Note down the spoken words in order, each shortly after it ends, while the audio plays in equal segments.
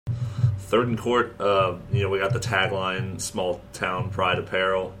Third and Court, we got the tagline, small town pride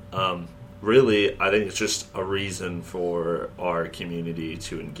apparel. Really, I think it's just a reason for our community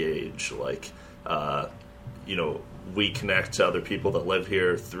to engage. Like, we connect to other people that live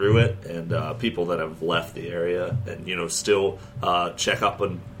here through it, and people that have left the area, and still check up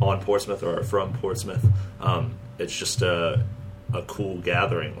on Portsmouth or are from Portsmouth. It's just a cool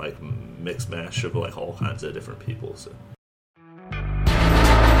gathering, like mix mash of like all kinds of different people. So.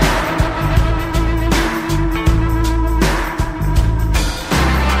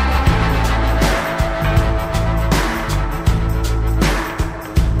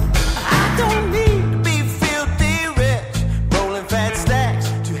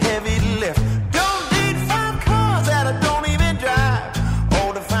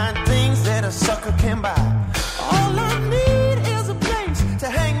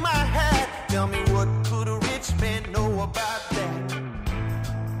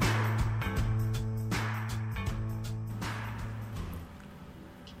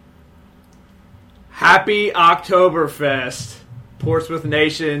 Happy Oktoberfest, Portsmouth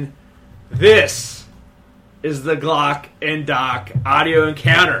Nation. This is the Glock and Doc audio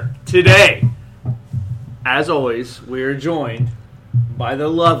encounter. Today, as always, we are joined by the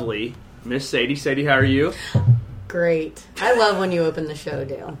lovely Miss Sadie. Sadie, how are you? Great. I love when you open the show,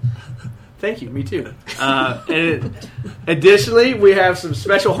 Dale. Thank you, me too. And additionally, we have some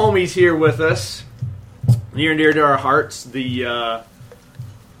special homies here with us, near and dear to our hearts.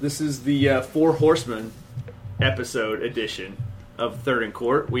 This is the Four Horsemen episode edition of Third and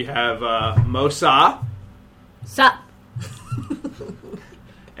Court. We have Mosa. Sup?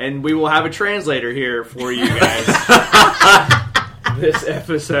 And we will have a translator here for you guys this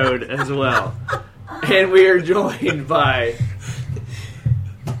episode as well. And we are joined by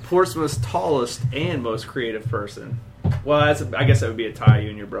Portsmouth's tallest and most creative person. Well, I guess that would be a tie, you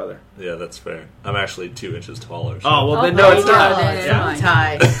and your brother. Yeah, that's fair. I'm actually 2 inches taller. So. Oh, well, then no, it's not. Yeah.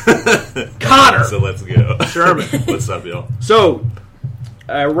 Tie. Connor! So let's go. Sherman. What's up, y'all? So,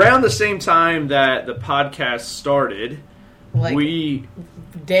 around the same time that the podcast started,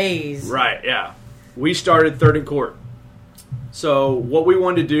 days. Right, yeah. We started Third and Court. So, what we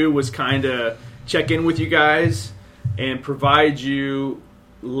wanted to do was kind of check in with you guys and provide you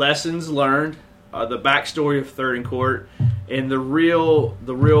lessons learned, the backstory of Third and Court, and the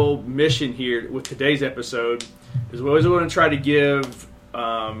real mission here with today's episode is we always want to try to give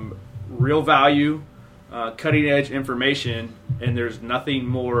real value, cutting edge information, and there's nothing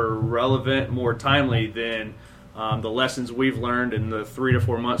more relevant, more timely than the lessons we've learned in the 3 to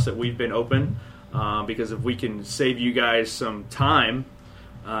 4 months that we've been open. Because if we can save you guys some time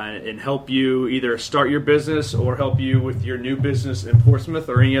and help you either start your business or help you with your new business in Portsmouth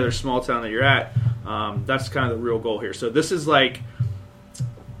or any other small town that you're at, that's kind of the real goal here. So this is like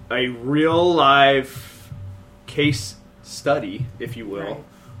a real life case study, if you will, right,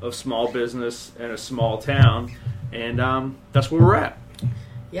 of small business in a small town, and that's where we're at.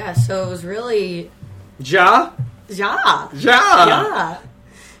 Yeah, so it was really... Ja.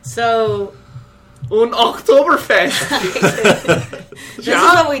 So... Un Oktoberfest. This is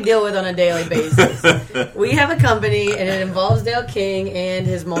what we deal with on a daily basis. We have a company, and it involves Dale King and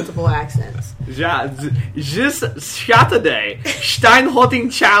his multiple accents. Ja, this Saturday,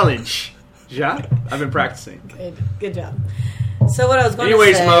 Steinhotting Challenge. Ja, I've been practicing. Good job. So what I was going to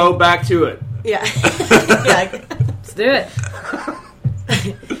say... Anyways, Mo, back to it. Yeah. Let's do it.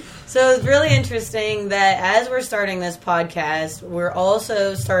 So it's really interesting that as we're starting this podcast, we're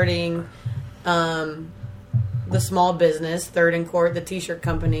also starting... the small business, Third and Court, the t-shirt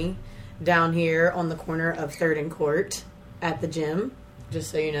company, down here on the corner of Third and Court at the gym,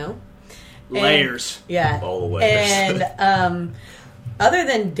 just so you know. Layers. Yeah. All the layers. And other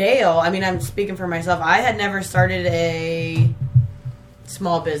than Dale, I mean, I'm speaking for myself, I had never started a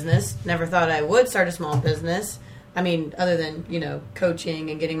small business, never thought I would start a small business. I mean, other than, coaching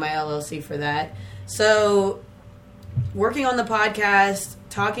and getting my LLC for that. So, working on the podcast,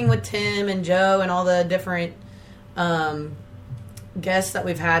 talking with Tim and Joe and all the different guests that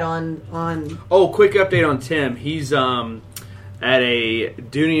we've had on. Oh, quick update on Tim. He's at a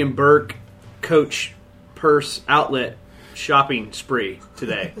Dooney and Burke Coach Purse outlet shopping spree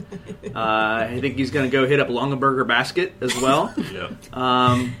today. I think he's going to go hit up Longaberger Basket as well.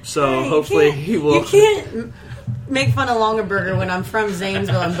 Yeah. So hopefully he will. You can't make fun of Longaberger when I'm from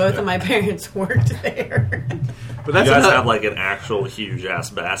Zanesville and both of my parents worked there. But that's you guys have like an actual huge ass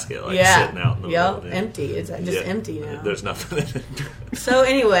basket, sitting out in the middle. Yep, empty. It's just empty now. There's nothing in it. So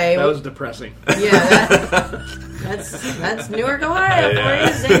anyway, that was depressing. Yeah, that's Newark, Ohio, for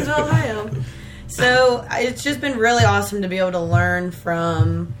you, Zanesville, Ohio. So it's just been really awesome to be able to learn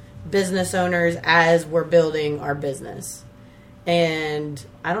from business owners as we're building our business. And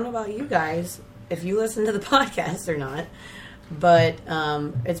I don't know about you guys, if you listen to the podcast or not, but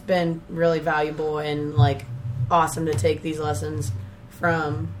it's been really valuable and like awesome to take these lessons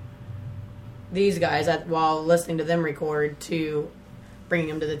from these guys while listening to them record to bringing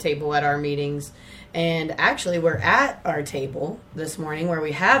them to the table at our meetings. And actually, we're at our table this morning where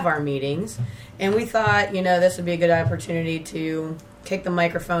we have our meetings, and we thought, this would be a good opportunity to kick the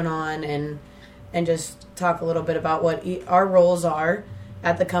microphone on and just talk a little bit about what our roles are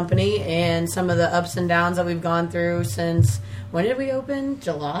at the company and some of the ups and downs that we've gone through since, when did we open?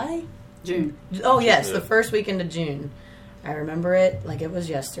 July? June. Oh, yes, the first weekend of June. I remember it like it was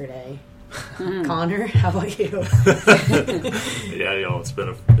yesterday. Connor, how about you? Yeah, it's been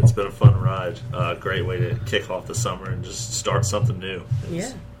a fun ride. Great way to kick off the summer and just start something new.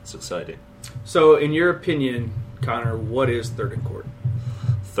 It's exciting. So, in your opinion, Connor, what is Third and Court?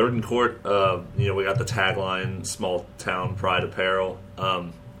 Third and Court, we got the tagline, small town pride apparel.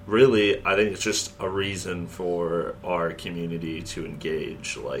 Really, I think it's just a reason for our community to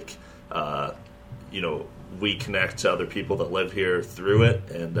engage. Like, we connect to other people that live here through it,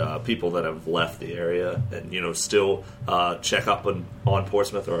 and people that have left the area, and still check up on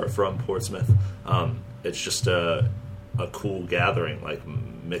Portsmouth or are from Portsmouth. It's just a cool gathering, like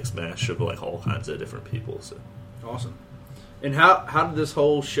mixed mash of like all kinds of different people. So awesome. And how did this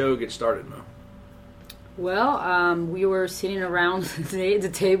whole show get started, Mo? Well, we were sitting around the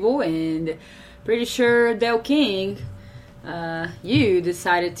table, and pretty sure Dale King, you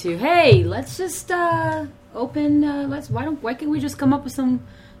decided to, hey, let's just open. Why can't we just come up with some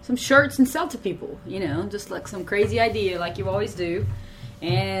shirts and sell to people? Just like some crazy idea, like you always do.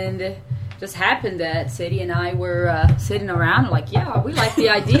 And just happened that Sadie and I were sitting around like, yeah, we like the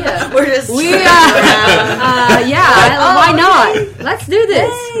idea. We're just why not? Let's do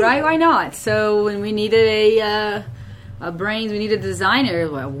this, right? Why not? So when we needed a brains, we needed a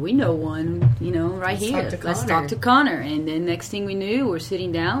designer. Well, we know one, right here. Let's talk to Connor. And then next thing we knew, we're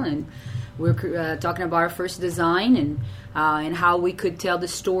sitting down and we're talking about our first design and how we could tell the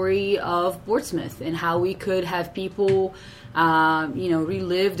story of Portsmouth and how we could have people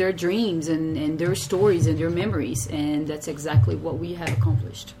relive their dreams and their stories and their memories. And that's exactly what we have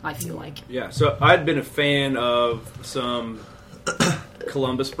accomplished, I feel like. Yeah, so I'd been a fan of some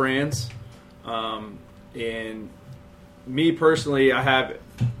Columbus brands. And me personally, I have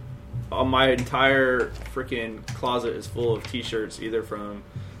my entire freaking closet is full of T-shirts, either from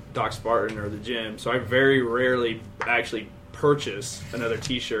Doc Spartan or the gym. So I very rarely actually purchase another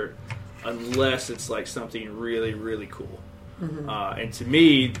T-shirt unless it's like something really, really cool. Mm-hmm. And to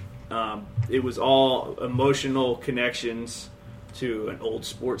me, it was all emotional connections to an old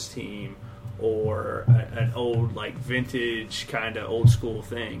sports team or an old, like, vintage kind of old school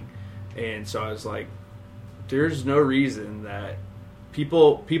thing. And so I was like, there's no reason that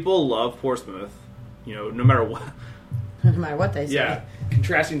people love Portsmouth, no matter what. No matter what they say. Yeah,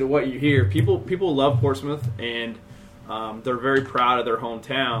 contrasting to what you hear, people love Portsmouth, and they're very proud of their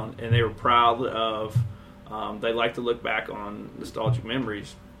hometown, and they were proud of. They like to look back on nostalgic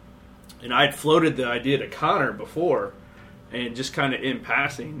memories. And I had floated the idea to Connor before, and just kind of in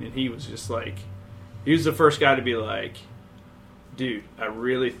passing, and he was just like, he was the first guy to be like, dude, I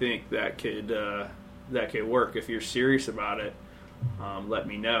really think that could work. If you're serious about it, let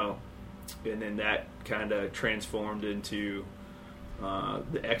me know. And then that kind of transformed into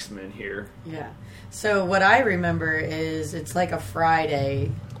the X-Men here. Yeah. So what I remember is it's like a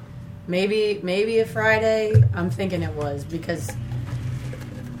Friday. Maybe a Friday. I'm thinking it was because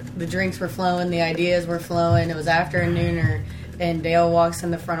the drinks were flowing, the ideas were flowing. It was after a nooner, and Dale walks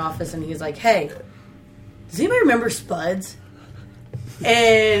in the front office and he's like, "Hey, does anybody remember Spuds?"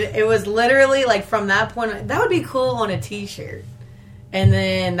 And it was literally like from that point, that would be cool on a T-shirt. And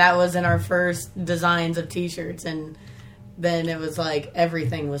then that was in our first designs of T-shirts, and then it was like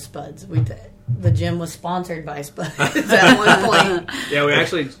everything was Spuds. The gym was sponsored by Spuds at one point. Yeah, we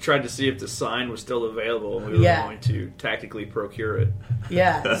actually tried to see if the sign was still available, and we were going to tactically procure it.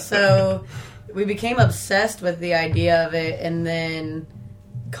 Yeah, so we became obsessed with the idea of it, and then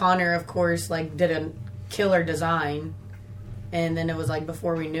Connor, of course, like did a killer design, and then it was like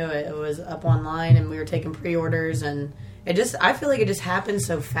before we knew it, it was up online, and we were taking pre-orders, and I feel like it just happened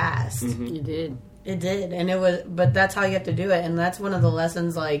so fast. Mm-hmm. It did, and but that's how you have to do it, and that's one of the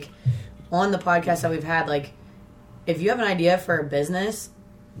lessons, like, on the podcast that we've had, like, if you have an idea for a business,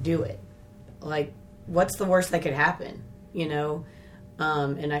 do it. Like, what's the worst that could happen,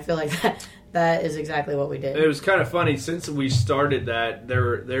 And I feel like that is exactly what we did. It was kind of funny, since we started that,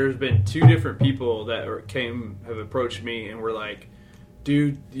 there's been two different people that have approached me and were like,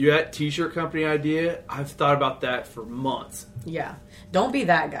 Dude, that t-shirt company idea, I've thought about that for months. Yeah. Don't be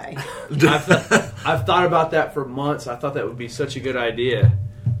that guy. I've thought about that for months. I thought that would be such a good idea.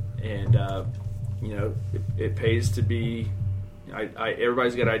 And, it pays to be...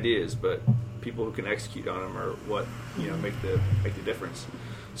 everybody's got ideas, but people who can execute on them are what, make the difference.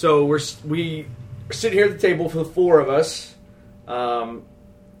 So we sitting here at the table for the four of us.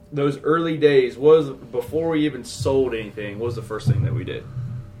 Those early days before we even sold anything. What was the first thing that we did?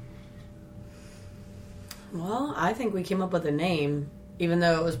 Well, I think we came up with a name, even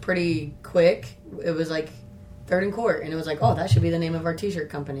though it was pretty quick. It was like Third and Court, and it was like, oh, that should be the name of our t-shirt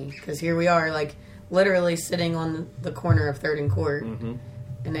company, because here we are, like literally sitting on the corner of Third and Court, and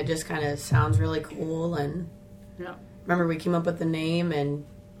it just kind of sounds really cool. And remember, we came up with the name and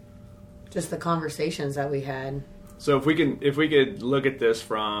just the conversations that we had. So if we could look at this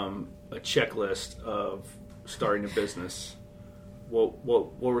from a checklist of starting a business, what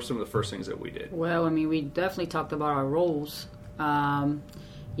were some of the first things that we did? Well, I mean, we definitely talked about our roles, in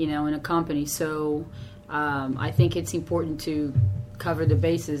a company. So I think it's important to cover the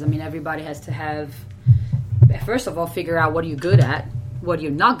bases. I mean, everybody has to have, first of all, figure out what are you good at, what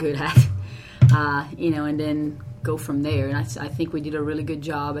you're not good at, and then go from there. And I think we did a really good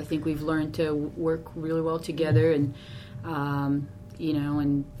job. I think we've learned to work really well together and,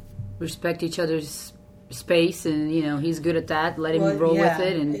 and respect each other's space. And, he's good at that. Let him roll with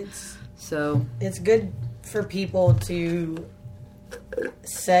it. And it's good for people to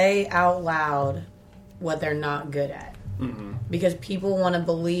say out loud what they're not good at. Mm-hmm. Because people want to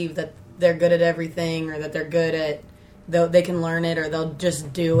believe that they're good at everything, or that they're good at, they can learn it, or they'll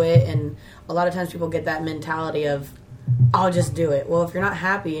just do it. And a lot of times people get that mentality of, I'll just do it. Well, if you're not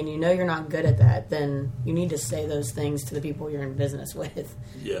happy and you're not good at that, then you need to say those things to the people you're in business with.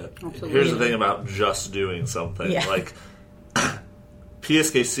 Yeah. Absolutely. Here's the thing about just doing something. Yeah. Like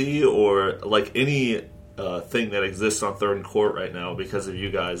PSKC or like any thing that exists on Third and Court right now because of you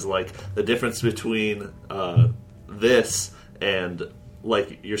guys, like the difference between this and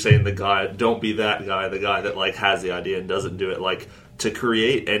like you're saying, the guy, don't be that guy, the guy that like has the idea and doesn't do it. Like to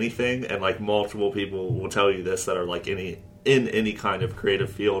create anything, and like multiple people will tell you this that are like in any kind of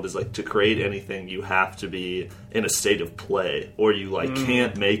creative field, is like to create anything you have to be in a state of play, or you like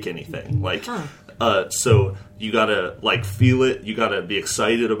can't make anything. Like so you gotta like feel it, you gotta be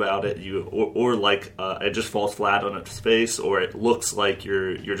excited about it, or like it just falls flat on its face, or it looks like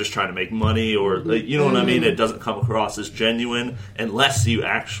you're just trying to make money, or like, you know what I mean, it doesn't come across as genuine unless you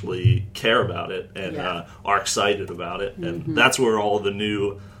actually care about it and are excited about it. And that's where all the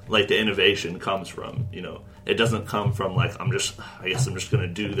new, like the innovation comes from. It doesn't come from like I guess I'm just gonna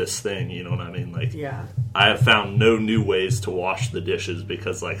do this thing, you know what I mean? Like I have found no new ways to wash the dishes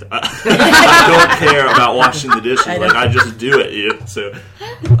because like I don't care about washing the dishes. Like I just do it. So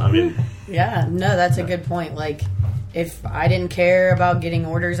I mean, that's a good point. Like if I didn't care about getting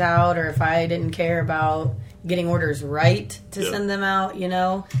orders out, or if I didn't care about getting orders right to send them out,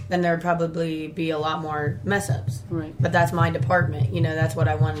 then there would probably be a lot more mess ups. Right. But that's my department. That's what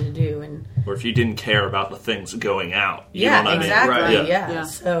I wanted to do. And or if you didn't care about the things going out. You know what exactly. I mean? Right. Yeah.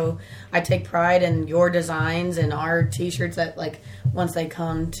 So I take pride in your designs and our t-shirts that like once they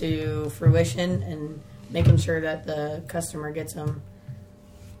come to fruition, and making sure that the customer gets them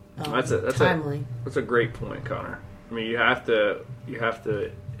timely. That's a great point, Connor. I mean, you have to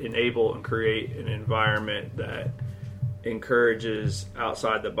enable and create an environment that encourages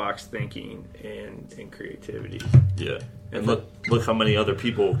outside the box thinking and creativity. Yeah. And look how many other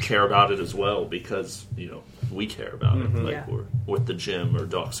people care about it as well, because we care about it, like or with the gym or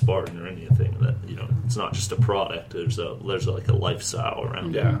Doc Spartan or anything that it's not just a product. There's like a lifestyle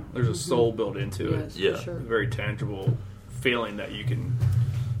around it. Yeah, there's a soul built into it. Yeah, sure. A very tangible feeling that you can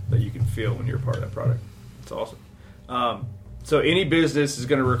feel when you're part of that product. It's awesome. So any business is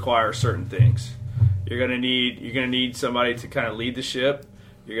going to require certain things. You're going to need somebody to kind of lead the ship.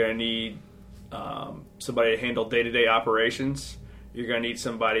 You're going to need somebody to handle day-to-day operations. You're going to need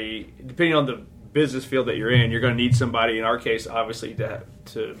somebody, depending on the business field that you're in, you're going to need somebody, in our case, obviously,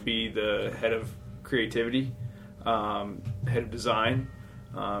 to be the head of creativity, head of design.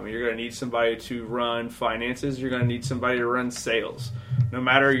 You're going to need somebody to run finances. You're going to need somebody to run sales. No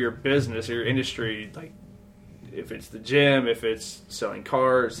matter your business or your industry, like if it's the gym, if it's selling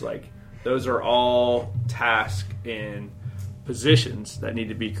cars, like those are all tasks and positions that need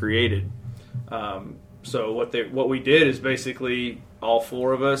to be created. So what we did is basically all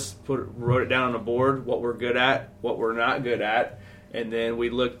four of us wrote it down on a board, what we're good at, what we're not good at, and then we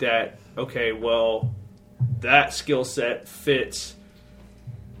looked at, okay, well, that skill set fits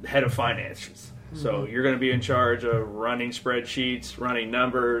head of finances. So you're going to be in charge of running spreadsheets, running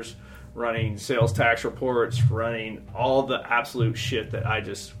numbers, running sales tax reports, running all the absolute shit that I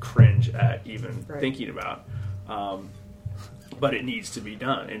just cringe at even thinking about. But it needs to be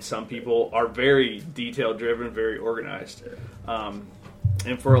done. And some people are very detail-driven, very organized.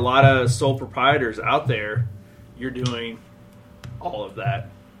 And for a lot of sole proprietors out there, you're doing all of that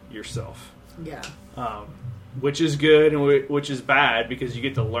yourself. Yeah. Which is good and which is bad because you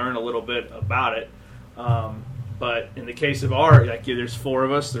get to learn a little bit about it. But in the case of there's 4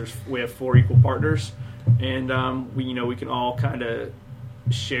 of us. We have 4 equal partners, and we can all kind of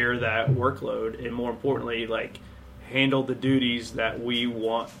share that workload, and more importantly, like handle the duties that we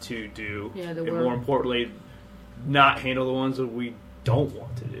want to do, and more importantly, not handle the ones that we don't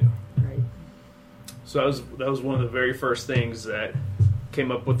want to do. Right. So that was one of the very first things that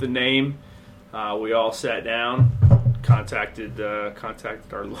came up with the name. We all sat down, contacted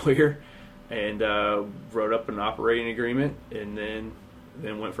our lawyer, and wrote up an operating agreement, and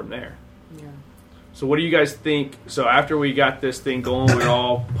then went from there. Yeah. So what do you guys think? So after we got this thing going, we were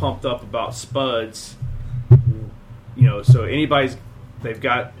all pumped up about Spuds. So they've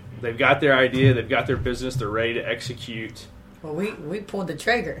got their idea, they've got their business, they're ready to execute. Well, we pulled the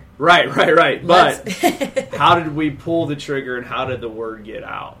trigger. Right. But how did we pull the trigger, and how did the word get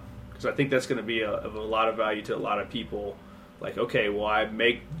out? Because I think that's going to be of a lot of value to a lot of people. Like, okay, well, I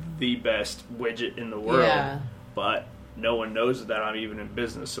make the best widget in the world, but no one knows that I'm even in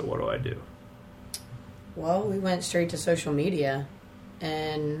business, so what do I do? Well, we went straight to social media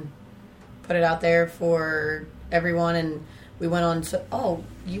and put it out there for everyone, and we went on to,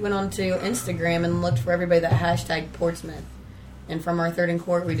 you went on to Instagram and looked for everybody that hashtag Portsmouth. And from our Third and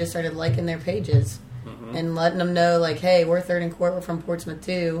Court, we just started liking their pages and letting them know, like, hey, we're Third and Court, we're from Portsmouth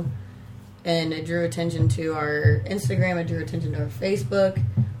too. And it drew attention to our Instagram, it drew attention to our Facebook.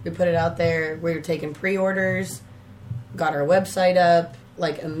 We put it out there. We were taking pre-orders, got our website up,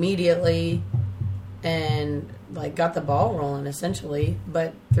 like, immediately, and, like, got the ball rolling, essentially,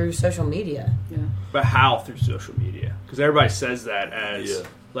 but through social media. Yeah. But how through social media? Because everybody says that as,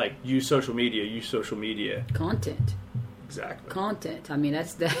 like, use social media. Content. Exactly. Content. I mean,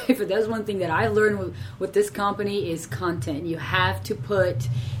 that's one thing that I learned with this company is content. You have to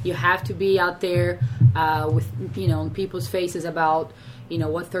be out there with, in people's faces about,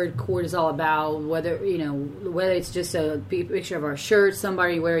 what Third Court is all about, whether it's just a picture of our shirt,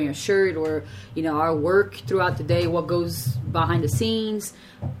 somebody wearing a shirt, or, our work throughout the day, what goes behind the scenes.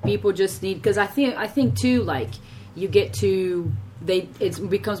 People just need, because I think too, like, you get to, it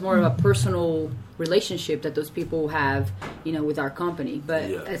becomes more of a personal relationship that those people have, with our company. But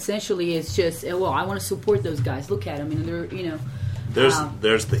essentially, it's just, I want to support those guys. Look at them, they're,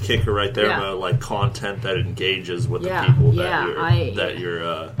 There's the kicker right there about like content that engages with the people that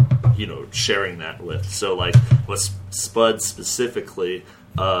you're sharing that with. So like with Spud specifically,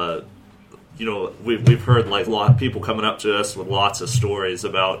 we've heard like a lot of people coming up to us with lots of stories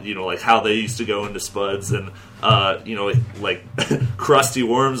about like how they used to go into Spuds and like crusty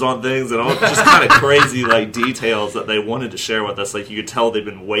worms on things and all just kind of crazy like details that they wanted to share with us. Like you could tell they've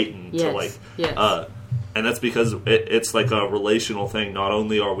been waiting to like. And that's because it's like a relational thing. Not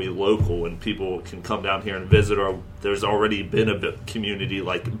only are we local and people can come down here and visit, or there's already been a community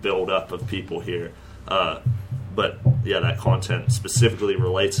like build up of people here. But that content specifically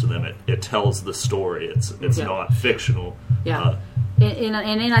relates to them. It tells the story. It's not fictional. And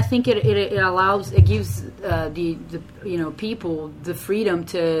then I think it gives the people the freedom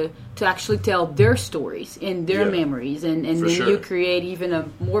to actually tell their stories and their memories, and then you create even a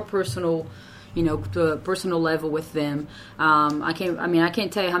more personal. To a personal level with them. I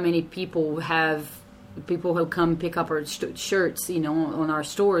can't tell you how many people who come pick up our shirts, on our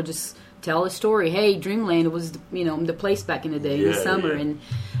store, just tell a story. Hey, Dreamland was, the place back in the day, in the summer, and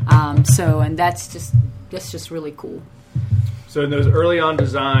that's just really cool. So in those early on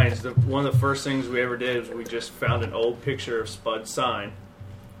designs, one of the first things we ever did was we just found an old picture of Spud sign.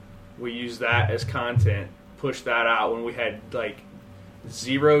 We used that as content, pushed that out when we had like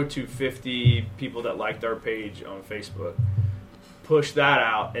 0 to 50 people that liked our page on Facebook. Push that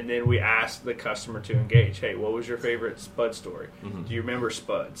out, and then we asked the customer to engage. Hey, what was your favorite Spud story? Mm-hmm. Do you remember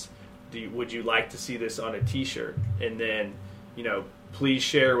Spuds? Would you like to see this on a T-shirt? And then, please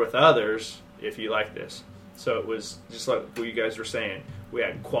share with others if you like this. So it was just like what you guys were saying. We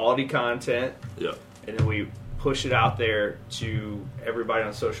had quality content, and then we push it out there to everybody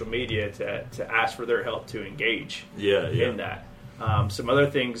on social media to ask for their help to engage in that. Some other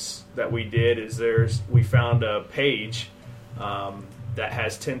things that we did is we found a page that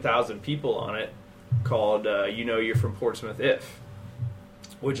has 10,000 people on it called You're from Portsmouth If.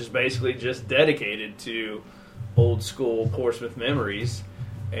 which is basically just dedicated to old school Portsmouth memories,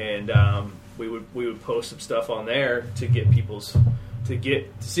 and we would post some stuff on there to get to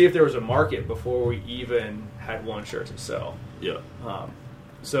see if there was a market before we even had one shirt to sell. Yeah.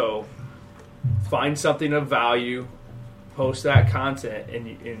 So find something of value, post that content,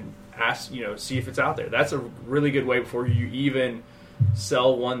 and ask, see if it's out there. That's a really good way before you even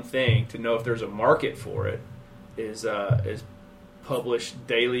sell one thing to know if there's a market for it. Is publish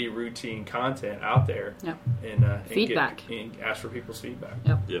daily routine content out there. Yep. And feedback. And ask for people's feedback.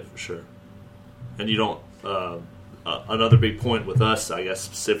 Yep. Yeah, for sure. And you don't. Another big point with us, I guess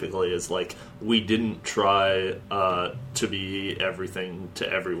specifically, is like we didn't try to be everything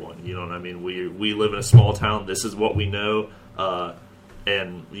to everyone. You know what I mean? We live in a small town. This is what we know,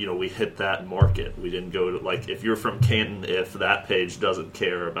 and we hit that market. We didn't go to, like, if you're from Canton, if that page doesn't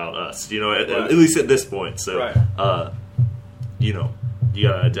care about us, at least at this point. So, right. You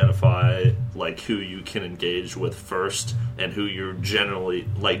gotta identify like who you can engage with first, and who you're genuinely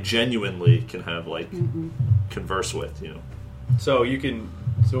can have converse with. So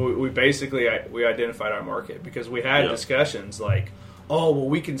we basically we identified our market because we had discussions like, oh, well,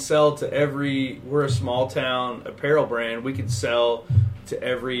 we can sell to we're a small town apparel brand. We can sell to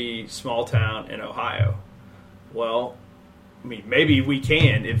every small town in Ohio. Well, I mean, maybe we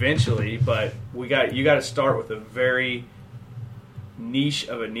can eventually, but you got to start with a very niche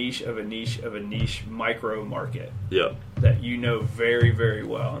of a niche of a niche of a niche micro market. Yeah. That very, very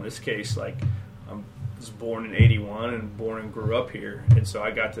well. In this case, I was born in 81 and born and grew up here, and so I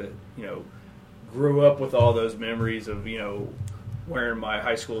got to grew up with all those memories of wearing my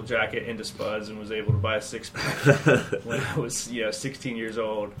high school jacket into Spuds and was able to buy a 6-pack when I was 16 years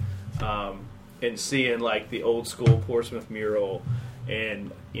old, and seeing the old school Portsmouth mural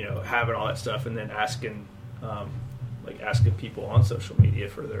and having all that stuff, and then asking people on social media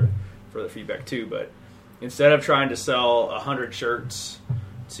for their feedback too. But instead of trying to sell 100 shirts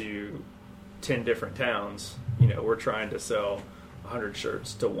to 10 different towns, we're trying to sell 100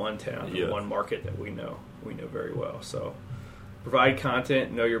 shirts to one town, one market that we know very well. So provide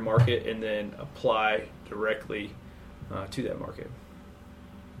content, know your market, and then apply directly to that market.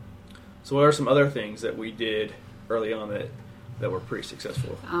 So what are some other things that we did early on that were pretty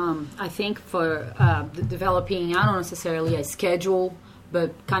successful? I think for developing, I don't necessarily a schedule,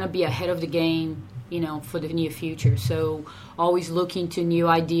 but kind of be ahead of the game, for the near future. So always looking to new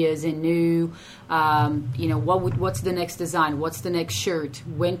ideas and new, what's the next design? What's the next shirt?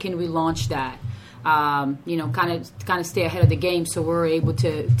 When can we launch that? Kind of stay ahead of the game, so we're able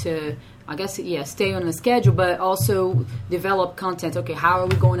to I guess, stay on the schedule, but also develop content. Okay, how are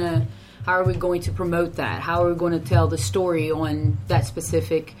we going to promote that? How are we going to tell the story on that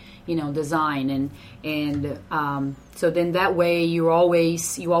specific, design? And so then that way you're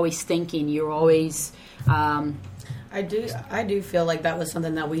always thinking. You're always. I do feel like that was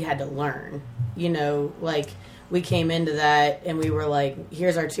something that we had to learn. We came into that and we were like,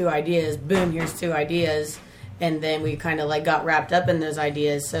 here's our 2 ideas. Boom, here's 2 ideas, and then we kind of got wrapped up in those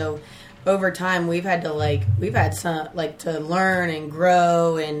ideas. So over time, we've had to learn and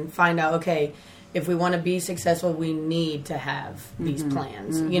grow and find out, okay, if we want to be successful, we need to have these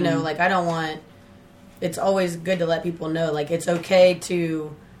plans. I don't want. It's always good to let people know, it's okay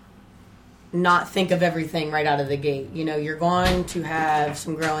to not think of everything right out of the gate. You're going to have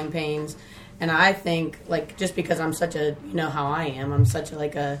some growing pains, and I think just because I'm such a, how I am, I'm such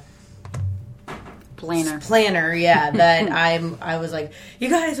a planner, yeah. That I was like, you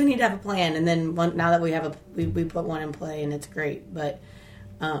guys, we need to have a plan. And then now that we put one in play, and it's great. But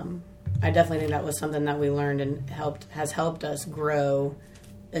I definitely think that was something that we learned and has helped us grow,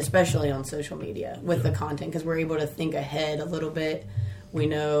 especially on social media with the content, because we're able to think ahead a little bit. We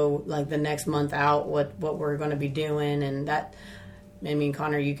know the next month out what we're going to be doing, and that. I mean,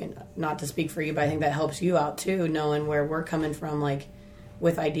 Connor, you can, not to speak for you, but I think that helps you out too, knowing where we're coming from,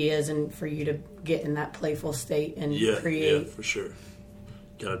 with ideas, and for you to get in that playful state and create. Yeah, for sure.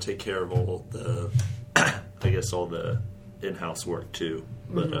 Got to take care of all the, all the in-house work too.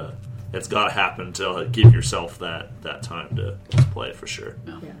 But it's got to happen to give yourself that time to play, for sure.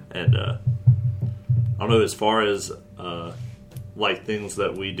 Yeah. And I don't know, as far as things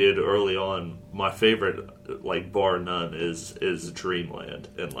that we did early on, my favorite, bar none, is Dreamland,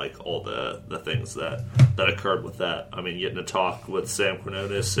 and all the things that occurred with that. I mean, getting to talk with Sam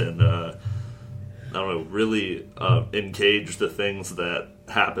Quinones and I don't know, really engage the things that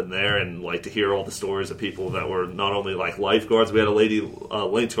happened there, and to hear all the stories of people that were not only lifeguards. We had a lady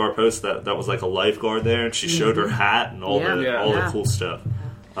link to our post that was a lifeguard there, and she showed her hat and all the cool stuff.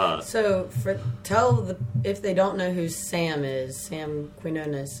 So if they don't know who Sam is, Sam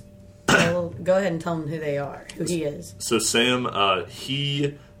Quinones, go ahead and tell them who they are, who he is. So Sam,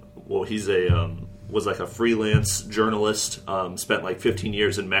 he's was like a freelance journalist, spent like 15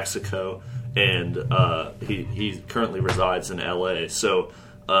 years in Mexico, and he currently resides in LA. So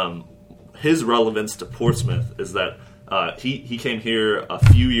his relevance to Portsmouth is that he came here a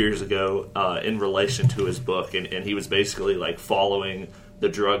few years ago in relation to his book, and he was basically like following the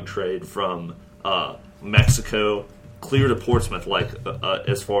drug trade from Mexico clear to Portsmouth, like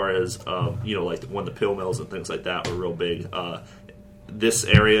as far as like when the pill mills and things like that were real big. This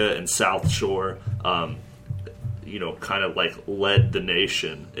area and South Shore, kind of like led the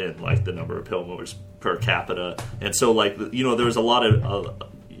nation in like the number of pill millers per capita, and so like there was a lot of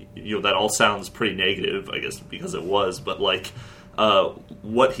that all sounds pretty negative, I guess, because it was, but like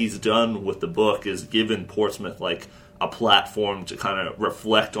what he's done with the book is given Portsmouth like a platform to kind of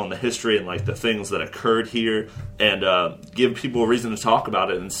reflect on the history and like the things that occurred here, and give people a reason to talk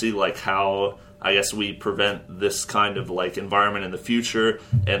about it and see like how, I guess, we prevent this kind of like environment in the future.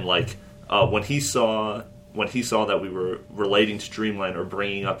 And like when he saw that we were relating to Dreamland or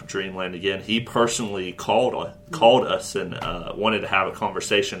bringing up Dreamland again, he personally called us and wanted to have a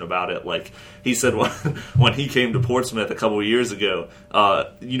conversation about it. Like he said, when he came to Portsmouth a couple of years ago,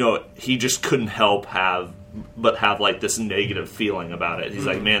 he just couldn't help but have like this negative feeling about it. He's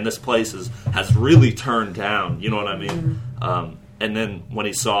like, man, this place has really turned down. You know what I mean? And then when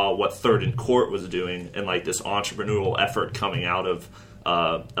he saw what Third and Court was doing and like this entrepreneurial effort coming out of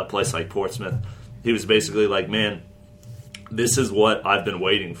a place like Portsmouth, he was basically like, man, this is what I've been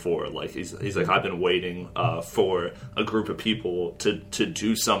waiting for. Like he's like, I've been waiting for a group of people to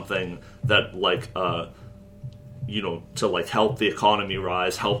do something that like to like help the economy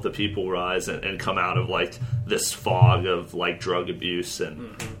rise, help the people rise, and come out of like this fog of like drug abuse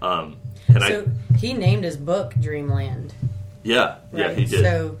and he named his book Dreamland. Yeah, right? Yeah, he did.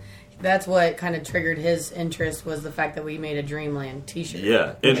 So that's what kind of triggered his interest, was the fact that we made a Dreamland T-shirt.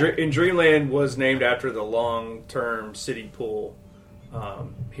 Yeah, and Dreamland was named after the long-term city pool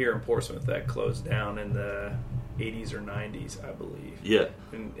here in Portsmouth that closed down in the 80s or 90s, I believe. Yeah,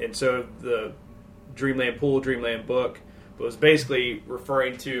 and so the Dreamland pool, Dreamland book was basically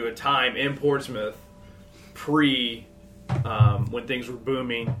referring to a time in Portsmouth when things were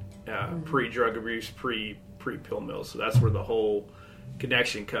booming, pre-drug abuse, pre-pill mills. So that's where the whole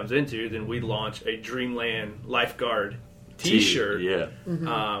connection comes into. Then we launch a Dreamland lifeguard T-shirt. Yeah.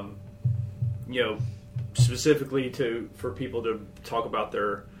 Specifically for people to talk about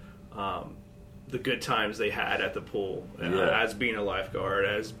their the good times they had at the pool, as being a lifeguard,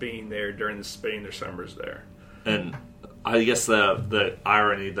 as being there spending their summers there. And I guess the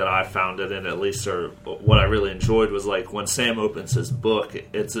irony that I found it in, at least, or what I really enjoyed, was like when Sam opens his book,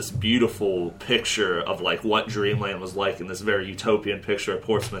 it's this beautiful picture of like what Dreamland was like, in this very utopian picture of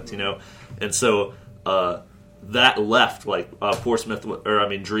Portsmouth, and so that left like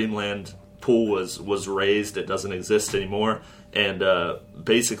Dreamland pool was raised. It doesn't exist anymore, and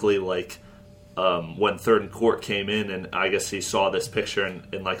basically like when Third and Court came in, and I guess he saw this picture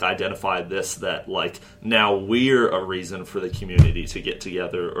and like identified this, that like now we're a reason for the community to get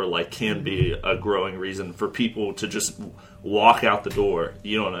together, or like can be a growing reason for people to just walk out the door.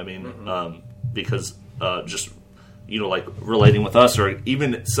 You know what I mean? Mm-hmm. Because just like relating with us, or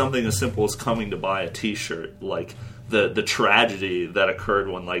even something as simple as coming to buy a T-shirt, like the tragedy that occurred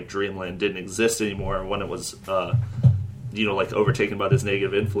when like Dreamland didn't exist anymore, and when it was like overtaken by this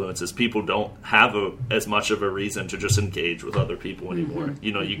negative influences, people don't have as much of a reason to just engage with other people anymore.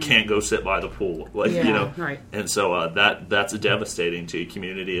 Mm-hmm. You can't go sit by the pool, right. And so that's devastating to a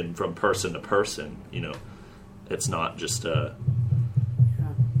community, and from person to person, it's not just so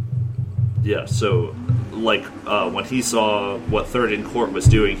like when he saw what Third and Court was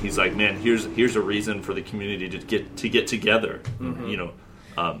doing, he's like, man, here's a reason for the community to get together,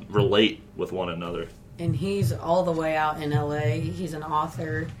 relate with one another. And he's all the way out in LA. He's an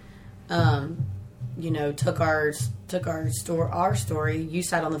author. Took our story. You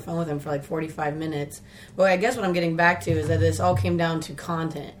sat on the phone with him for like 45 minutes. But I guess what I'm getting back to is that this all came down to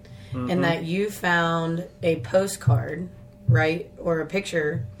content, and that you found a postcard, right, or a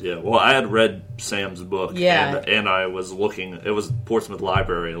picture. Yeah. Well, I had read Sam's book. Yeah. And I was looking. It was Portsmouth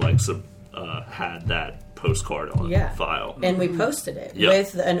Library, had that postcard on file, and we posted it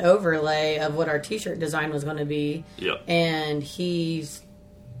with an overlay of what our T-shirt design was going to be. Yep. And he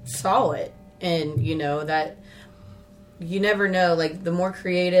saw it, and that you never know. Like, the more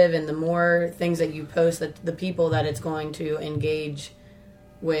creative and the more things that you post, that the people that it's going to engage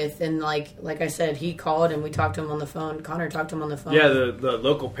with, and like I said, he called and we talked to him on the phone. Connor talked to him on the phone. Yeah, the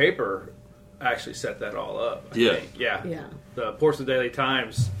local paper actually set that all up. I think. Yeah. The Portsmouth Daily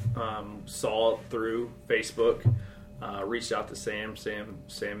Times saw it through Facebook, reached out to Sam.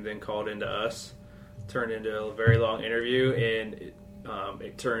 Sam then called into us, turned into a very long interview, and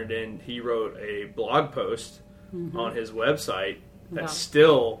it turned in. He wrote a blog post on his website that's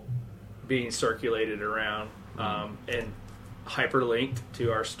still being circulated around and hyperlinked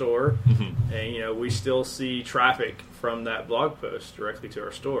to our store, and we still see traffic from that blog post directly to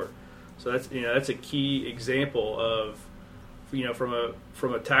our store. So that's a key example of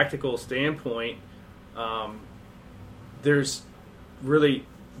from a tactical standpoint. There's really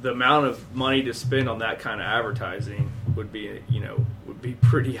the amount of money to spend on that kind of advertising would be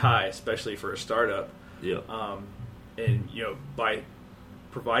pretty high, especially for a startup. Yeah. And by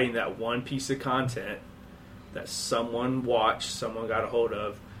providing that one piece of content that someone watched, someone got a hold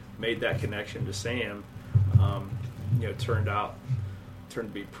of, made that connection to Sam, turned to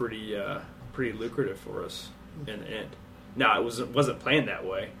be pretty lucrative for us in the end. Now, it wasn't planned that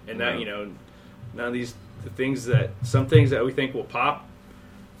way, and that none of some things that we think will pop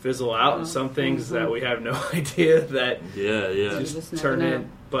fizzle out, and some things that we have no idea that just turn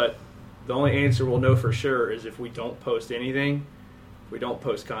in. But the only answer we'll know for sure is if we don't post anything, if we don't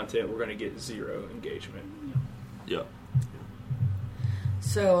post content, we're going to get zero engagement. Yeah.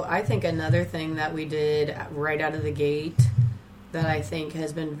 So I think another thing that we did right out of the gate that I think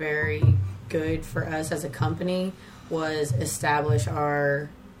has been very good for us as a company was establish our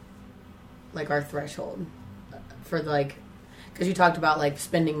threshold for because you talked about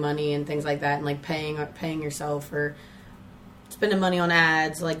spending money and things like that, and paying yourself or spending money on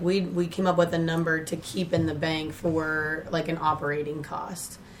ads. We came up with a number to keep in the bank for an operating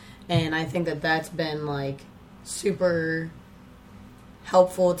cost, and I think that's been super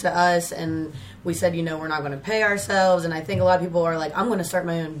helpful to us. And we said we're not going to pay ourselves, and I think a lot of people are I'm going to start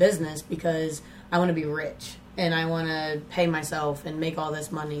my own business because I want to be rich and I want to pay myself and make all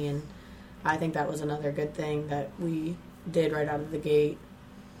this money. And I think that was another good thing that we did right out of the gate.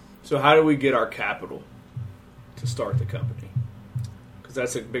 So how do we get our capital to start the company? Because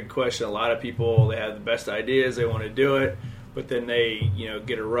that's a big question. A lot of people, they have the best ideas, they want to do it, but then they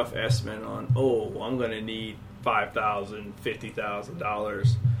get a rough estimate on, I'm going to need $5,000,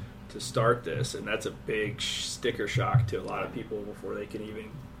 $50,000 to start this, and that's a big sticker shock to a lot of people before they can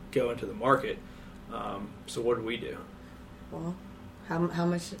even go into the market. So what do we do? Well, how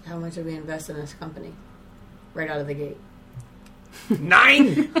much did we invest in this company right out of the gate?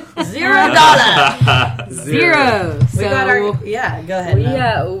 $9. $0. Zero. We got our go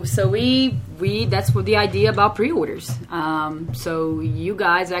ahead. So we that's what the idea about pre-orders. So you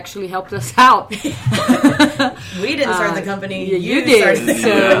guys actually helped us out. We didn't start the company. You did.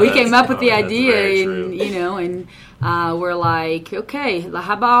 So we came up with the That's idea, and we're like, okay,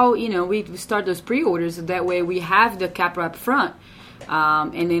 how about we start those pre-orders that way we have the capital up front.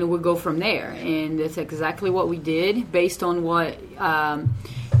 And then we'll go from there, and that's exactly what we did based on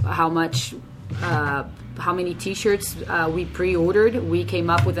how many T-shirts we pre-ordered. We came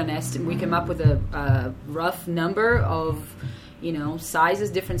up with a rough number of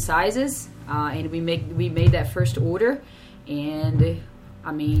different sizes, and we made that first order, and the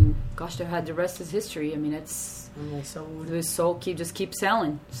rest is history. It was sold, keep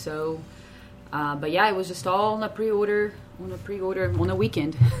selling. So, but yeah, it was just all on a pre-order. On a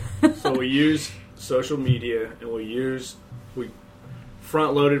weekend. So we used social media, and we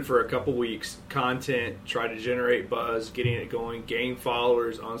front loaded for a couple weeks content, tried to generate buzz, getting it going, gain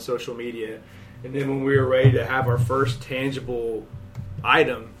followers on social media, and then when we were ready to have our first tangible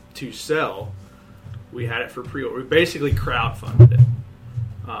item to sell, we had it for pre-order. We basically crowdfunded it.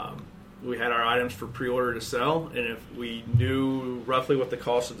 We had our items for pre-order to sell, and if we knew roughly what the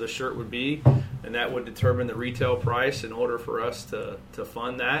cost of the shirt would be, and that would determine the retail price in order for us to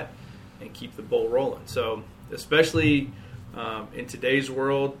fund that and keep the ball rolling. So especially in today's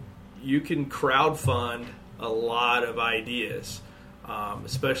world, you can crowdfund a lot of ideas,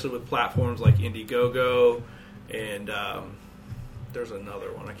 especially with platforms like Indiegogo, and there's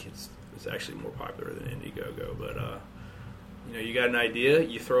another one. It's actually more popular than Indiegogo, but you got an idea,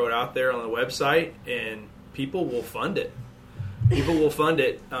 you throw it out there on the website, and people will fund it. People will fund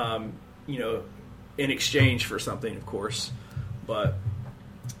it, in exchange for something, of course. But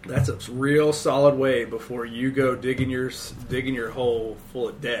that's a real solid way before you go digging your hole full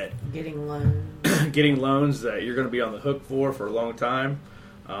of debt. Getting loans. Getting loans that you're going to be on the hook for a long time.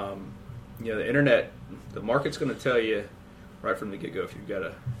 The internet, the market's going to tell you right from the get-go if you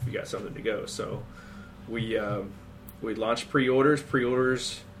got something to go. So we we launched pre-orders.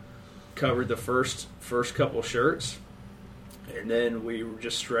 Pre-orders covered the first couple shirts, and then we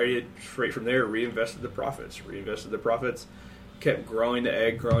just straight from there reinvested the profits. Kept growing the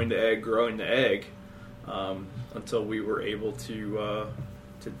egg, until we were able to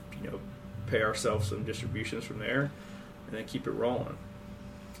pay ourselves some distributions from there, and then keep it rolling.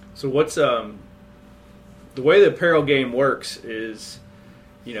 So what's the way the apparel game works is,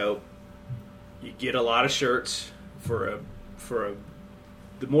 you get a lot of shirts the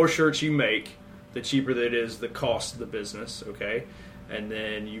more shirts you make, the cheaper that is the cost of the business, okay? And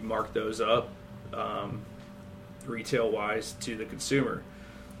then you mark those up retail-wise to the consumer.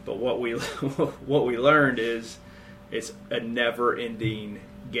 But what we learned is it's a never-ending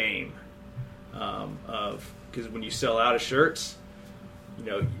game because when you sell out of shirts,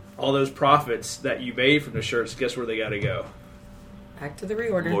 all those profits that you made from the shirts, guess where they got to go? Back to the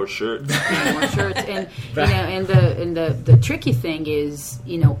reorder. More shirts. More shirts, and the tricky thing is,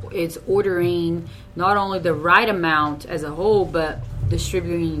 it's ordering not only the right amount as a whole, but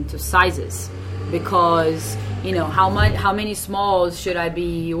distributing into sizes, because how many smalls should I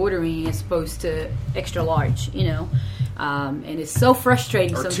be ordering as opposed to extra large, and it's so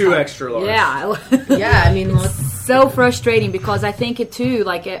frustrating. Or sometimes. 2 extra large. Yeah, yeah. I mean, so frustrating because I think it too.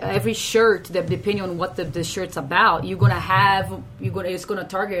 Like every shirt, that depending on what the shirt's about, it's gonna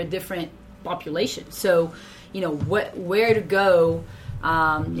target a different population. So, where to go,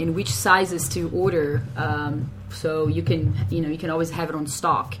 in which sizes to order, so you can always have it on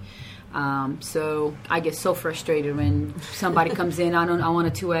stock. So I get so frustrated when somebody comes in. I want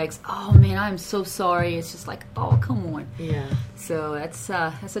a 2X. Oh man, I'm so sorry. It's just like, oh, come on. Yeah. So that's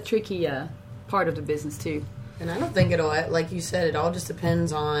a tricky part of the business too. And I don't think like you said, it all just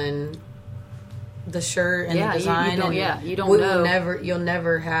depends on the shirt and the design. You don't know. You'll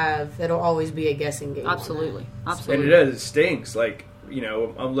never have. It'll always be a guessing game. Absolutely. And it does. It stings. Like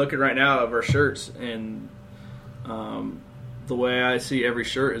I'm looking right now of our shirts, and the way I see every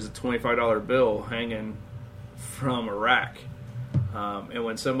shirt is a $25 bill hanging from a rack. And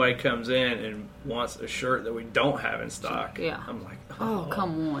when somebody comes in and wants a shirt that we don't have in stock, I'm like, oh,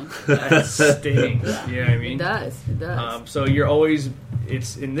 come on. That stings. You know what I mean? It does. So you're always,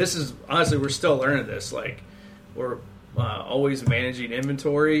 and this is, honestly, we're still learning this. Like, we're always managing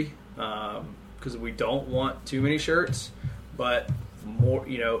inventory because we don't want too many shirts, but more,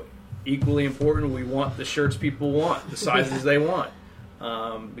 equally important, we want the shirts people want, the sizes they want,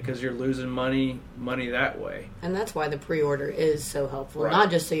 because you're losing money that way. And that's why the pre-order is so helpful. Right. Not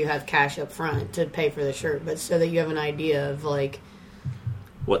just so you have cash up front to pay for the shirt, but so that you have an idea of like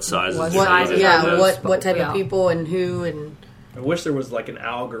what sizes. What type of people and who. And I wish there was like an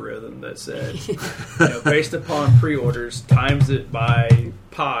algorithm that said, based upon pre-orders, times it by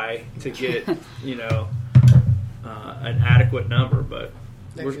pi to get an adequate number, but.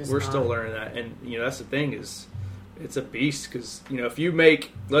 We're still learning that, and that's the thing is, it's a beast because if you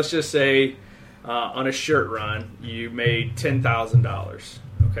make, let's just say, on a shirt run you made $10,000,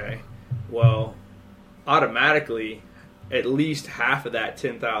 okay, well, automatically at least half of that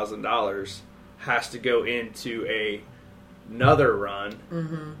 $10,000 has to go into another run,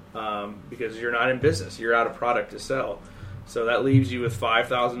 because you're not in business, you're out of product to sell, so that leaves you with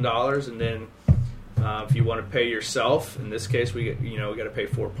 $5,000, and then. If you want to pay yourself, in this case, we got to pay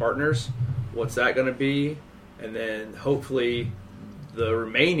 4 partners. What's that going to be? And then hopefully the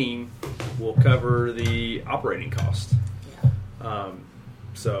remaining will cover the operating cost. Yeah.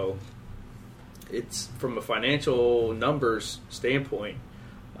 So it's from a financial numbers standpoint,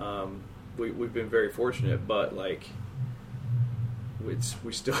 we've been very fortunate, but like we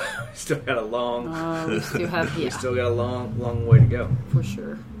still got a long we still got a long way to go for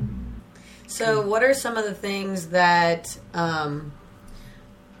sure. So what are some of the things that,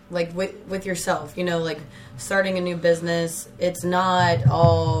 like with yourself, like starting a new business, it's not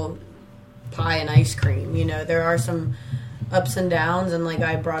all pie and ice cream. There are some ups and downs, and like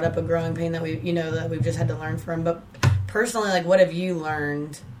I brought up a growing pain that that we've just had to learn from. But personally, like what have you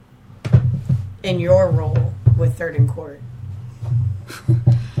learned in your role with Third and Court?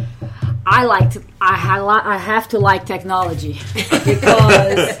 I have to like technology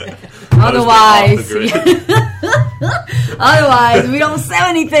because otherwise we don't sell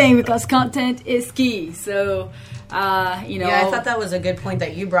anything because content is key. So, I thought that was a good point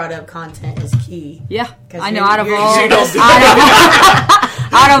that you brought up. Content is key. Yeah, I know. Out of all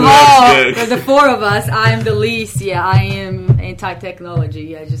the 4 of us, I am the least. Yeah, I am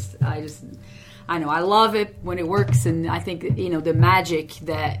anti-technology. I know I love it when it works, and I think the magic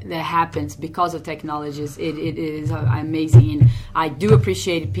that happens because of technology is it is amazing, and I do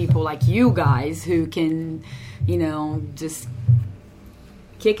appreciate people like you guys who can just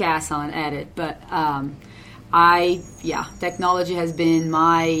kick ass at it. But technology has been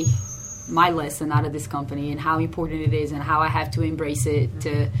my lesson out of this company, and how important it is, and how I have to embrace it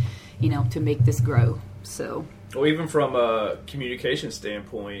to make this grow. So, well, even from a communication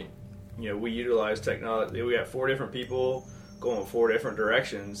standpoint, we utilize technology. We have 4 different people going 4 different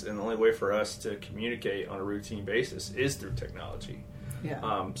directions, and the only way for us to communicate on a routine basis is through technology.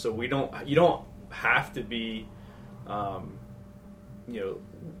 Yeah. So you don't have to be, in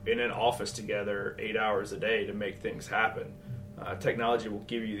an office together 8 hours a day to make things happen. Technology will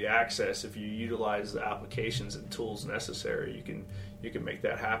give you the access. If you utilize the applications and tools necessary, you can make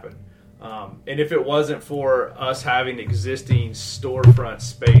that happen. And if it wasn't for us having existing storefront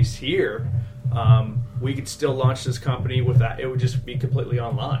space here, we could still launch this company with that. It would just be completely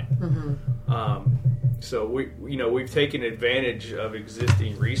online. Mm-hmm. So we've taken advantage of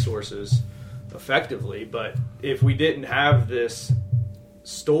existing resources effectively. But if we didn't have this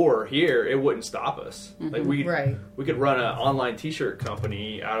store here, it wouldn't stop us. Mm-hmm. Like we could run an online T-shirt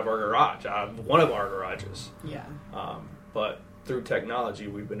company out of our garage, out of one of our garages. Yeah. But through technology,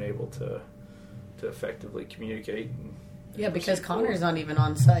 we've been able to effectively communicate. Because Connor's not even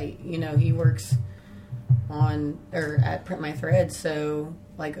on site. He works at Print My Thread, so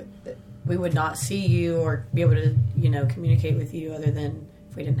we would not see you or be able to communicate with you other than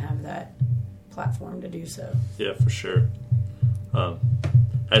if we didn't have that platform to do so. Yeah, for sure.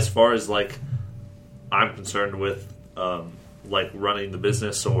 As far as I'm concerned with running the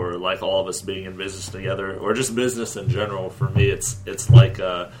business, or all of us being in business together, or just business in general, for me it's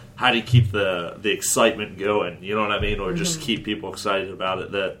how do you keep the excitement going, you know what I mean, or just keep people excited about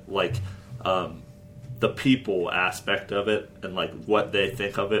it, that the people aspect of it and what they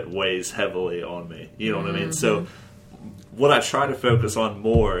think of it weighs heavily on me, you know what I mean. So what I try to focus on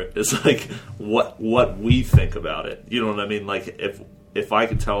more is what we think about it, you know what I mean. If I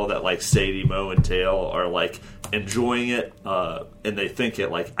could tell that Sadie, Mo, and Tail are enjoying it, and they think it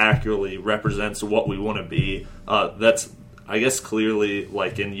accurately represents what we want to be, that's, I guess, clearly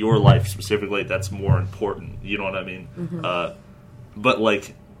in your life specifically, that's more important. You know what I mean? Mm-hmm. But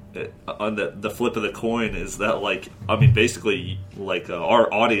on the flip of the coin is that basically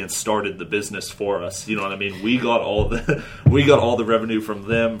our audience started the business for us. You know what I mean? We got all the revenue from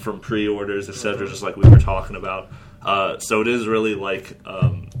them, from pre-orders, etc. Just like we were talking about. So it is really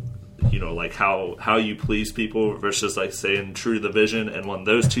how you please people versus staying true to the vision. And when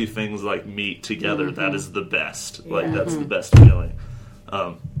those two things meet together, that is the best. That's the best feeling.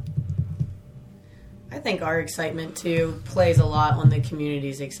 I think our excitement too plays a lot on the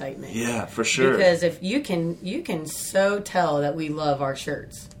community's excitement. Yeah, for sure. Because if you can so tell that we love our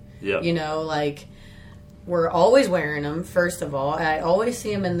shirts. Yeah. We're always wearing them, first of all. I always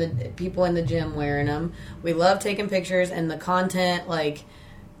see them people in the gym wearing them. We love taking pictures, and the content,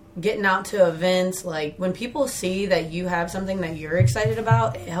 getting out to events. When people see that you have something that you're excited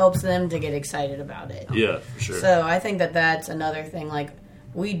about, it helps them to get excited about it. Yeah, for sure. So I think that that's another thing.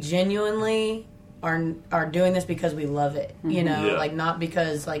 We genuinely are doing this because we love it. Not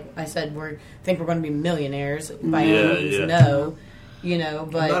because, I said, think we're going to be millionaires by any means. No.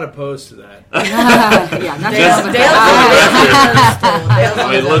 But I'm not opposed to that. Look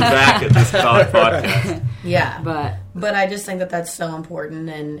back at this podcast. Yeah, but I just think that that's so important,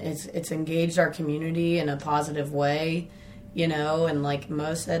 and it's engaged our community in a positive way, and like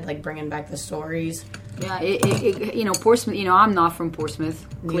Mo said, bringing back the stories. Yeah, Portsmouth. I'm not from Portsmouth,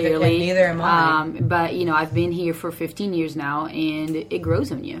 clearly. Neither am I. But I've been here for 15 years now, and it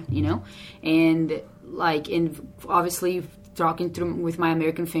grows on you, and obviously. Talking through with my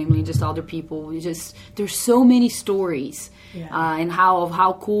American family and just other people, there's so many stories, and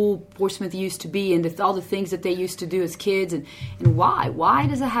how cool Portsmouth used to be, and all the things that they used to do as kids, and why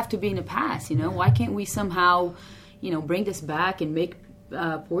does it have to be in the past? Why can't we somehow, bring this back and make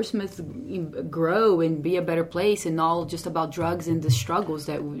Portsmouth grow and be a better place, and all just about drugs and the struggles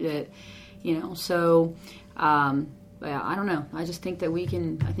that So I don't know. I just think that we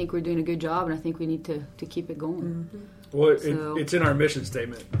can. I think we're doing a good job, and I think we need to keep it going. Mm-hmm. Well, it's in our mission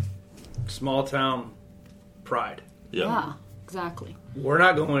statement. Small town pride. Yeah, exactly. We're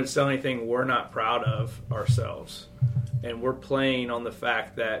not going to sell anything we're not proud of ourselves. And we're playing on the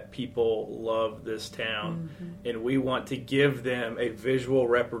fact that people love this town. Mm-hmm. And we want to give them a visual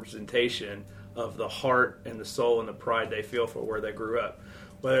representation of the heart and the soul and the pride they feel for where they grew up.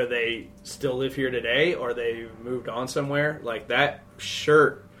 Whether they still live here today or they moved on somewhere, that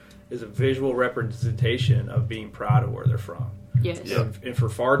shirt is a visual representation of being proud of where they're from. Yes. Yeah. And for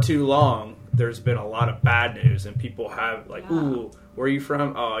far too long, there's been a lot of bad news, and people have ooh, where are you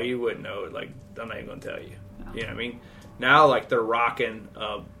from? Oh, you wouldn't know. Like, I'm not even going to tell you. Yeah. You know what I mean? Now, like, they're rocking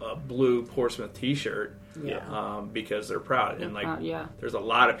a blue Portsmouth T-shirt because they're proud. And, like, there's a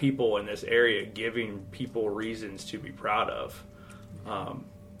lot of people in this area giving people reasons to be proud of. And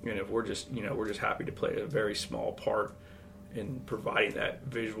if we're just happy to play a very small part in providing that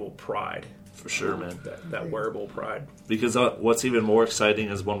visual pride. For sure, man. That wearable pride. Because what's even more exciting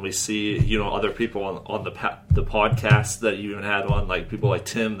is when we see, other people on the podcast that you even had on, like people like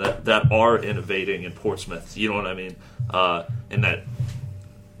Tim that are innovating in Portsmouth. You know what I mean? And that,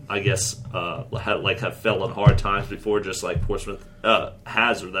 I guess, have fell on hard times before, just like Portsmouth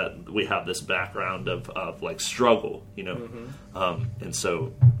has, or that we have this background of like struggle, Mm-hmm. And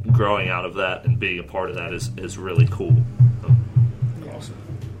so growing out of that and being a part of that is really cool. Awesome.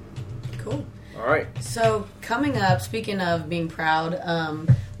 Cool. All right. So coming up, speaking of being proud,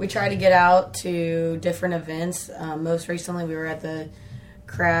 we try to get out to different events. Most recently, we were at the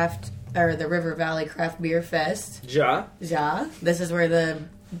River Valley Craft Beer Fest. Ja. This is where the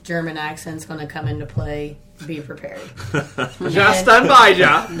German accent's going to come into play. Be prepared. Ja, stand by,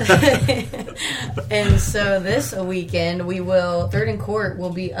 Ja. And so this weekend, Third and Court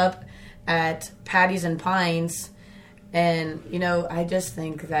will be up at Patties and Pines. And, I just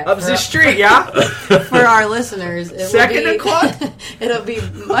think that... Up the street, yeah? For our listeners... Second and Court? It'll be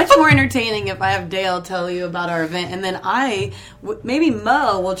much more entertaining if I have Dale tell you about our event. And then maybe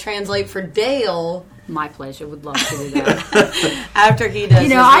Mo will translate for Dale... My pleasure. Would love to do that. After he does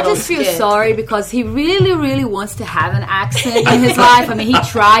his I just skit. feel sorry because he really, really wants to have an accent in his life. I mean, he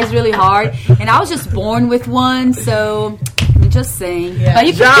tries really hard. And I was just born with one, so... I'm just saying. Yeah. But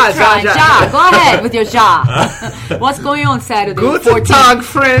you can try. Ja. Go ahead with your Ja. What's going on Saturday? Guten Tag,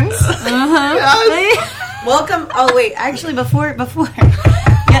 friends. Yes. Welcome. Oh, wait. Actually, before.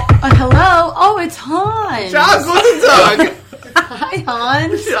 Yeah, hello. Oh, it's Hans. Ja, guten Tag. Hi,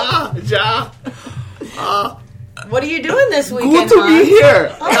 Hans. Ja. What are you doing this weekend, Good to Hans? be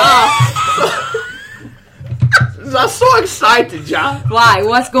here. I'm so excited, Ja. Why?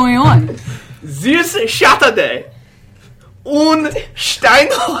 What's going on? This Saturday. Un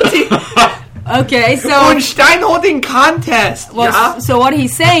Steinholding. Okay, so... Un Steinholding contest. Well, so what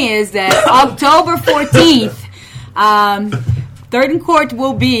he's saying is that October 14th, Third and Court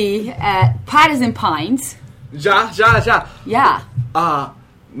will be at Patties and Pines. Ja. Yeah.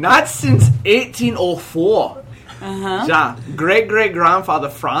 Not since 1804. Ja, great-great-grandfather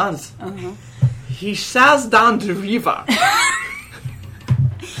Franz. He sails down the river.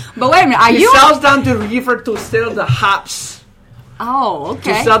 But wait a minute, He sails down the river to sell the hops. Oh,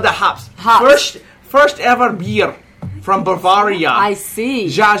 okay. To sell the hops. Hops. First ever beer from Bavaria. I see.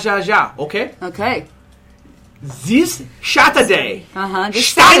 Ja. Okay? Okay. This Saturday.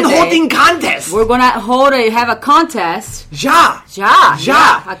 This Steinholding contest. We're gonna have a contest. Ja.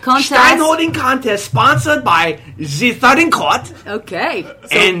 A contest. Steinholding contest sponsored by the Third and Court Okay.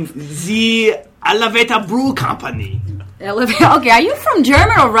 and the Elevator Brew Company. Okay, are you from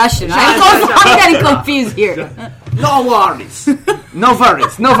German or Russian? I'm getting confused here. No worries. No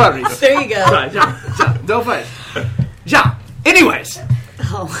worries. There you go. Ja. No worries. Ja. Anyways,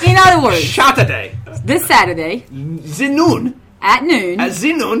 In other words, Saturday. this Saturday The noon. at noon. At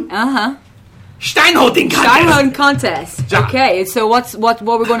the noon. Steinholding Steinholding contest. contest. Ja. Okay, so what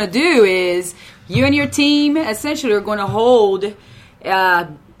we're going to do is you and your team essentially are going to hold a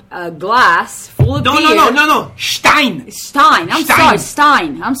glass full of beer. No. Stein. Stein.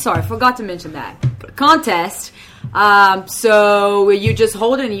 I'm sorry. Forgot to mention that. Contest. So you just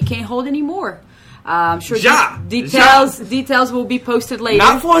hold it and you can't hold anymore. I'm sure details will be posted later.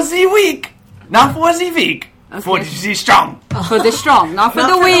 Not for the weak. Okay. For the strong. For the strong, not for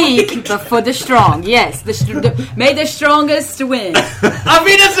the weak, but for the strong. Yes, may the strongest win. Auf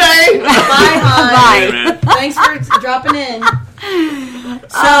Wiedersehen. Bye, Hans. Hey, man. Thanks for dropping in.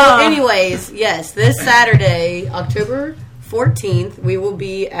 So, anyways, yes, this Saturday, October 14th, we will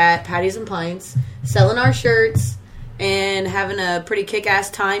be at Patties and Pints selling our shirts and having a pretty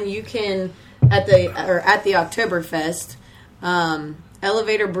kick-ass time. You can at the Oktoberfest.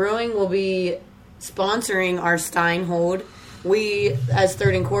 Elevator Brewing will be sponsoring our Steinhold. We, as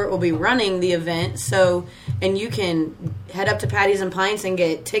Third and Court, will be running the event. And you can head up to Patties and Pints and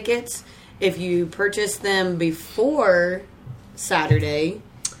get tickets if you purchase them before Saturday.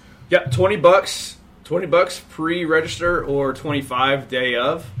 Yeah, $20 pre-register or $25 day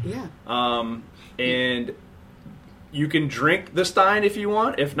of. Yeah. And you can drink the Stein if you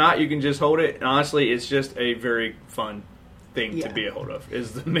want. If not, you can just hold it. And honestly, it's just a very fun thing to be a hold of.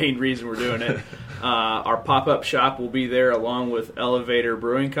 Is the main reason we're doing it. Our pop-up shop will be there along with Elevator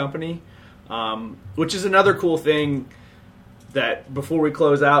Brewing Company, which is another cool thing that before we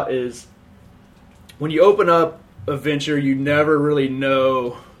close out is when you open up a venture, you never really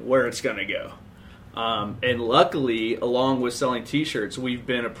know where it's going to go. And luckily, along with selling T-shirts, we've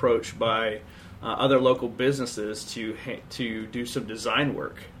been approached by other local businesses to do some design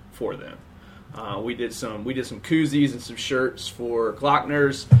work for them. We did some koozies and some shirts for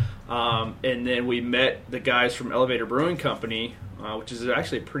Glockner's, and then we met the guys from Elevator Brewing Company, which is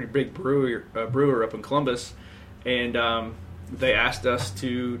actually a pretty big brewer up in Columbus, and they asked us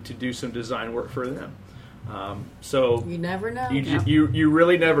to do some design work for them. So you never know. You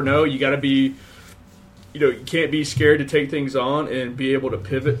really never know. You got to be, you can't be scared to take things on and be able to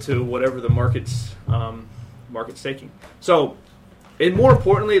pivot to whatever the market's taking. So, and more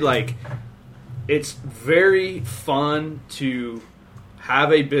importantly, like, it's very fun to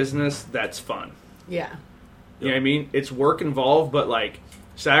have a business that's fun. Yeah. You know what I mean? It's work involved, but like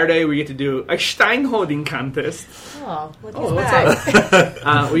Saturday we get to do a Steinholding contest. Oh, what's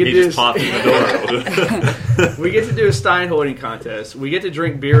that? We just popped in the door. We get to do a Steinholding contest. We get to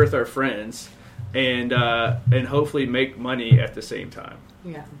drink beer with our friends, and hopefully make money at the same time.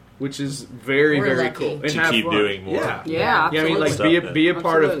 Yeah. Which is very, We're very lucky. cool. And to keep doing more. Yeah, I mean, like be a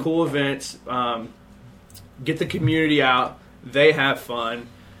part of cool events. Get the community out. They have fun.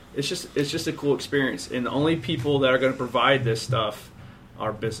 It's just a cool experience. And the only people that are going to provide this stuff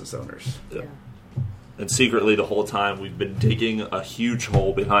are business owners. Yeah. And secretly, the whole time, we've been digging a huge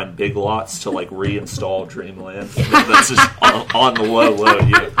hole behind Big Lots to like reinstall Dreamland. That's just on the low.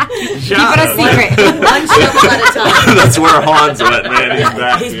 Keep it a secret. One shovel at a time. That's where Hans went, man. He's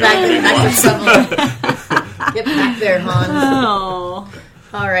back. He's back. Get back there, Hans. Oh.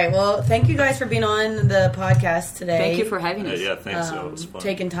 All right. Well, thank you guys for being on the podcast today. Thank you for having us. Yeah, thanks. It was fun.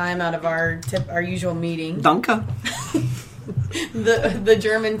 Taking time out of our usual meeting. Danke. The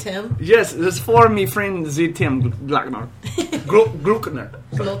German Tim. Yes, it's for me friend the Tim Glockner. Glockner.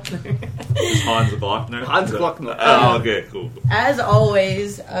 Hans Glockner? Hans Glockner. Oh, okay, cool. As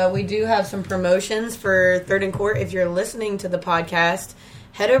always, we do have some promotions for Third and Court. If you're listening to the podcast,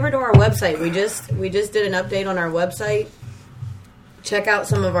 head over to our website. We just did an update on our website. Check out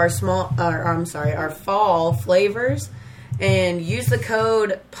some of our our fall flavors. And use the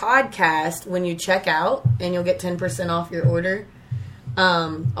code podcast when you check out, and you'll get 10% off your order.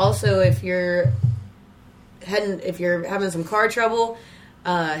 Also, if you're having some car trouble,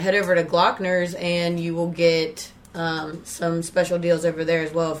 head over to Glockner's, and you will get some special deals over there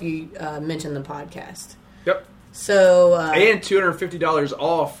as well if you mention the podcast. Yep. So and $250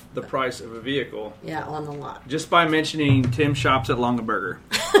 off the price of a vehicle. Yeah, on the lot. Just by mentioning Tim shops at Longaberger.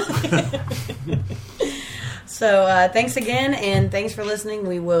 So thanks again, and thanks for listening.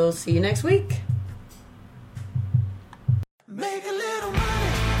 We will see you next week. Make a little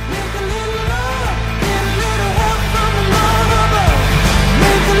money, make a little love, get a little help from the Lord above.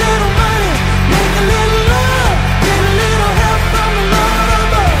 Make a little money, make a little love, get a little help from the Lord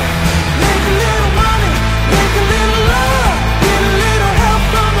above. Make a little money, make a little love, get a little help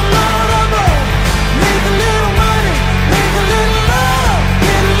from the Lord above. Make a little money, make a little love,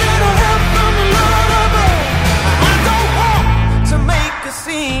 get a little help from the Lord above. I don't want to make a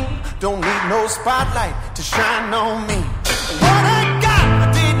scene, don't need no spotlight to shine on me. What I got,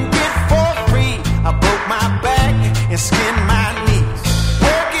 I didn't get for free. I broke my back and skinned my